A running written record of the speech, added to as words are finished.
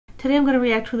Today I'm going to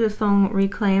react to this song,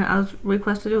 Reclaim. I was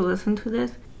requested to listen to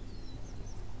this.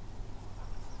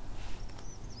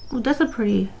 Well, that's a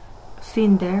pretty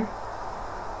scene there.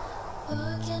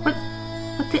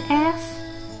 What the ass?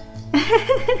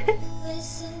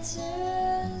 Listen to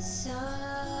a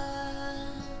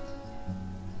song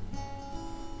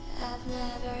I've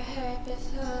never heard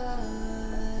before.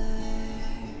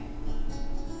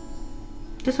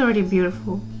 That's already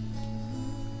beautiful.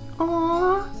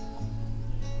 Aww.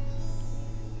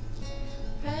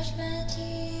 Brush my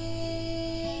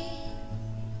teeth,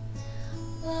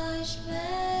 wash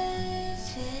my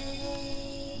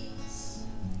face.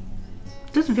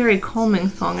 This is a very calming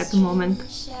song at the moment.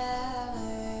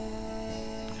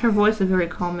 Her voice is very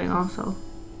calming also.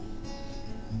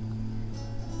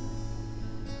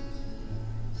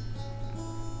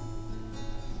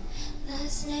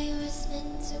 Last night was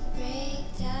meant to break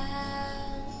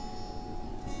down.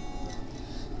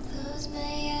 Close my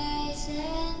eyes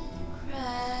and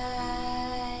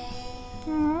cry.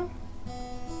 Aww.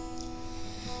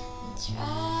 I'm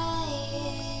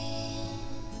trying.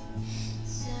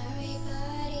 Sorry,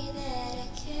 body, that I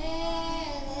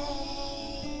careless.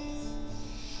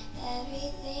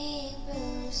 Everything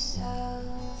moves so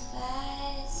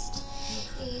fast.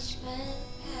 Each month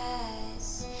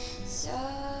passes so.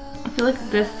 I feel like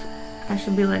this, I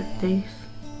should be like this.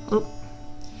 Oh.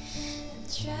 I'm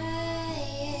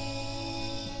trying.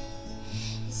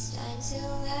 It's time to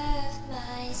love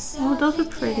myself. Oh, those are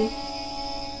pretty.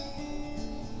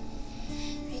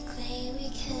 Reclaim, we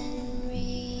can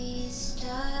restart.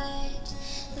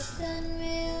 The sun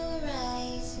will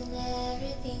rise and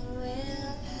everything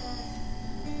will pass.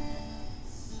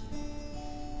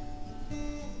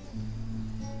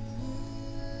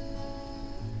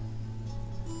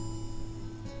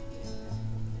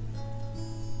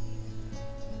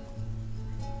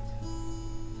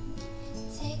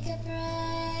 Take a break,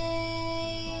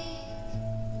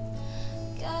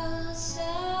 go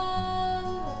somewhere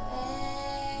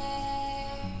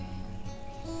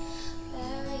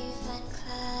where we find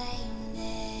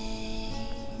climbing.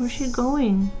 Where's she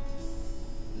going?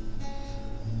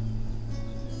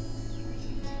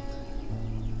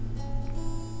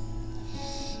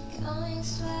 Going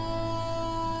slow,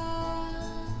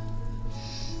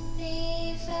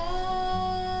 leave alive.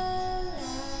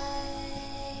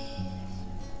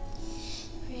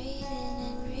 Breathing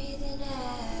and breathing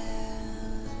out.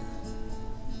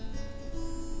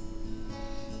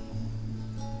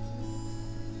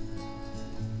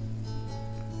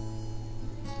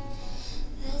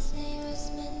 Last night was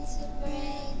meant to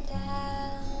break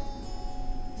down.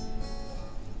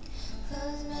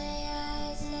 Close my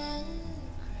eyes and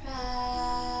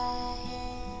cry.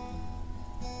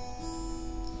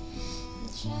 I'm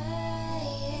trying.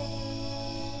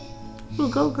 Oh,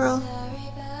 go girl. Sorry,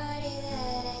 body,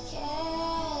 that I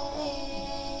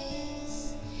careless.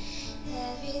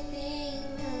 Everything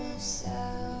moves so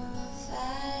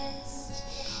fast.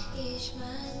 Each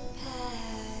month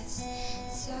passes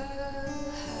so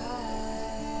hard.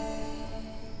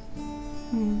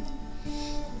 I'm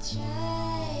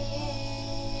trying.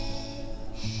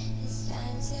 It's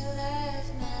time to love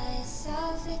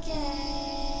myself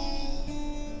again.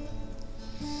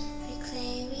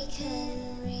 Reclaim, we can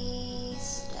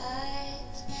restart.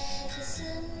 The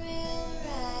sun will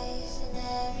rise and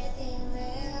everything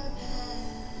will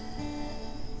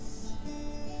pass.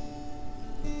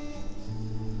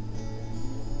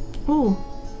 Oh,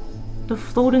 the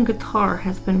floating guitar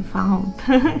has been found.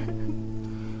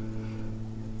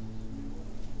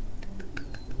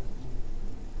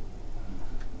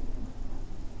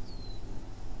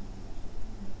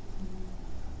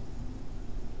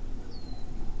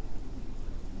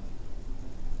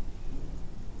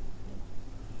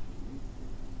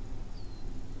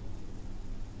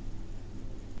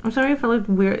 I'm sorry if I looked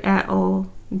weird at all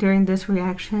during this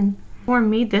reaction. For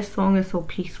me, this song is so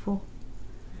peaceful.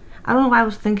 I don't know why I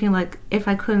was thinking like if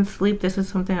I couldn't sleep, this is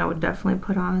something I would definitely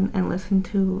put on and listen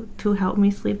to help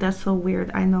me sleep. That's so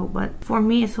weird, I know, but for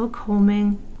me it's so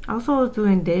calming. Also, I was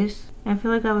doing this. I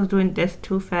feel like I was doing this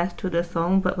too fast to the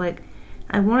song, but like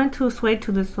I wanted to sway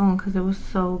to the song because it was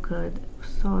so good. It was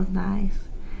so nice.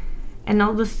 And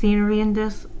all the scenery in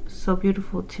this, so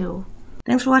beautiful too.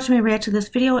 Thanks for watching me react to this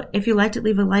video. If you liked it,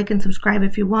 leave a like and subscribe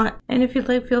if you want. And if you'd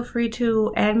like, feel free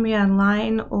to add me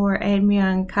online or add me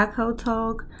on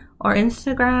KakaoTalk or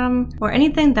Instagram or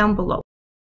anything down below.